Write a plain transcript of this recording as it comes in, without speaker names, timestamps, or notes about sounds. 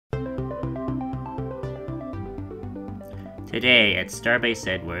Today at STARBASE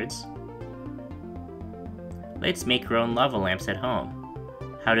Edwards, let's make our own lava lamps at home.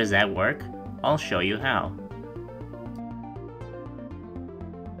 How does that work? I'll show you how.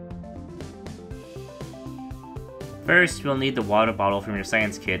 First, we'll need the water bottle from your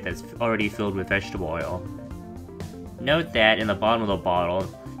science kit that's already filled with vegetable oil. Note that in the bottom of the bottle,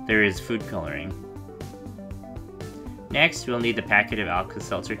 there is food coloring. Next, we'll need the packet of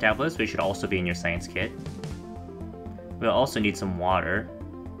Alka-Seltzer tablets, which should also be in your science kit. We'll also need some water.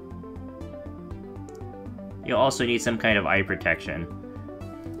 You'll also need some kind of eye protection.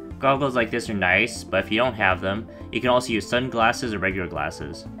 Goggles like this are nice, but if you don't have them, you can also use sunglasses or regular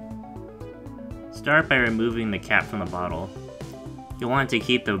glasses. Start by removing the cap from the bottle. You'll want to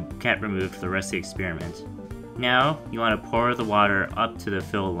keep the cap removed for the rest of the experiment. Now, you want to pour the water up to the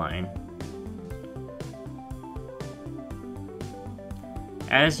fill line.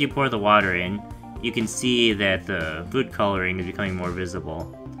 As you pour the water in, you can see that the food coloring is becoming more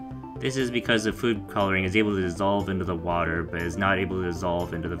visible. This is because the food coloring is able to dissolve into the water, but is not able to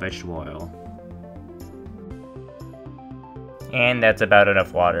dissolve into the vegetable oil. And that's about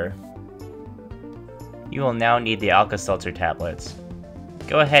enough water. You will now need the Alka-Seltzer tablets.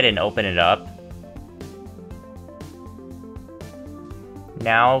 Go ahead and open it up.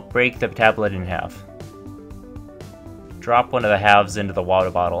 Now break the tablet in half. Drop one of the halves into the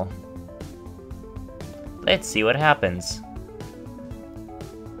water bottle. Let's see what happens.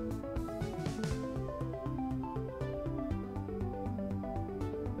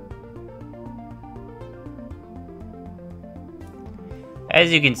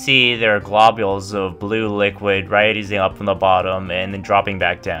 As you can see, there are globules of blue liquid rising up from the bottom and then dropping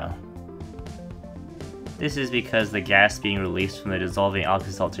back down. This is because the gas being released from the dissolving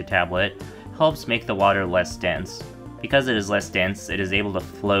Alka-Seltzer tablet helps make the water less dense. Because it is less dense, it is able to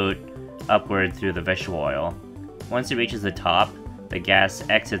float upward through the vegetable oil. Once it reaches the top, the gas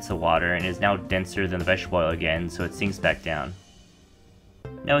exits the water and is now denser than the vegetable oil again, so it sinks back down.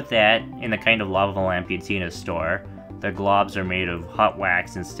 Note that, in the kind of lava lamp you'd see in a store, the globs are made of hot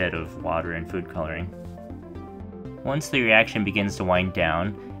wax instead of water and food coloring. Once the reaction begins to wind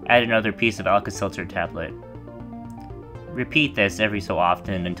down, add another piece of Alka-Seltzer tablet. Repeat this every so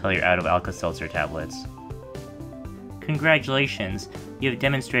often until you're out of Alka-Seltzer tablets. Congratulations, you have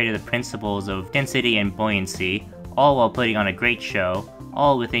demonstrated the principles of density and buoyancy, all while putting on a great show,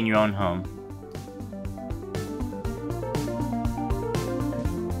 all within your own home.